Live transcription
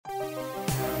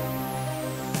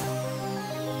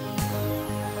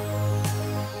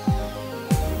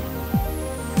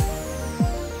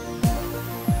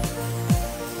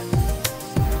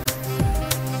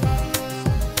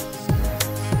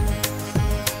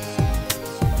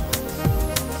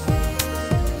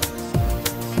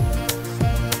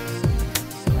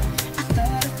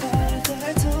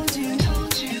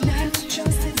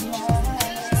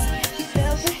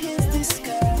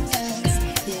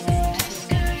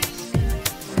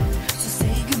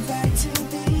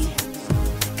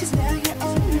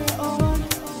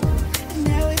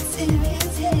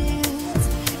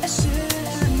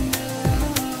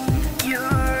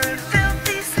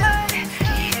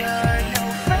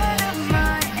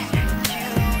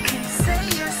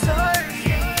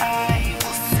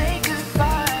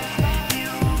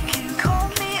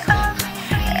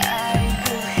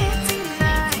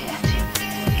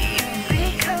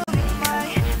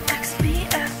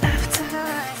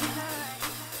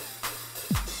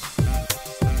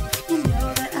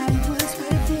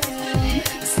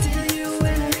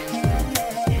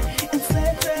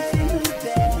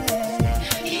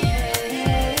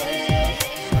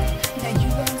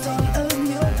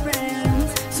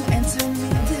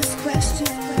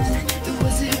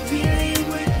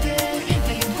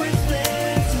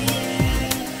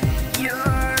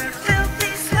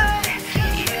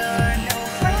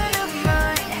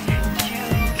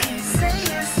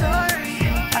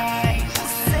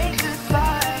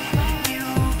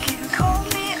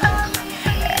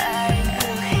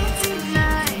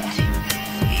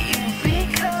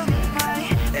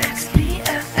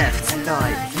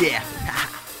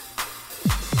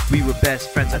We were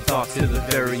best friends, I thought, till the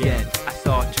very end. I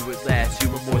thought you would last, you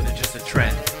were more than just a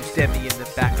trend. You stabbed me in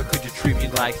the back, how could you treat me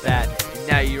like that? And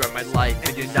now you're in my life,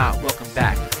 and you're not welcome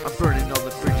back. I'm burning all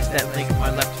the bridges that link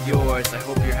my life to yours. I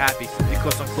hope you're happy,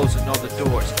 because I'm closing all the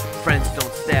doors. Friends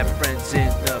don't stab friends in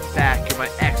the back. You're my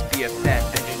Xbff,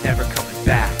 and you're never coming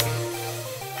back.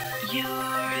 You're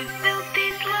a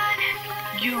filthy slut.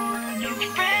 You're no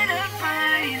friend of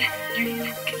mine. You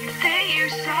can say you're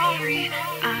sorry.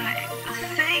 I will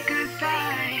say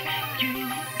goodbye. You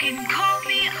can call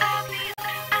me up.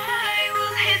 I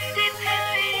will hit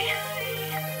deny.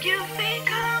 You've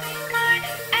become my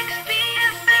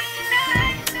Xbff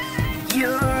tonight.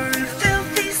 You're a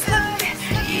filthy slut.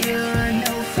 You're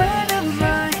no friend of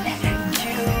mine.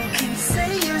 You can say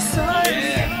you're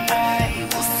sorry. I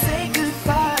will say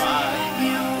goodbye.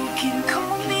 You can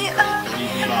call me up.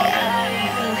 I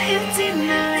will hit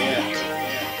deny.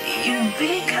 You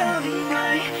become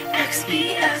my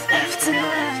Xbff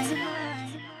tonight.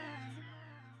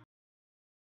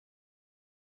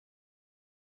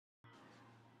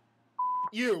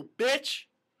 You bitch!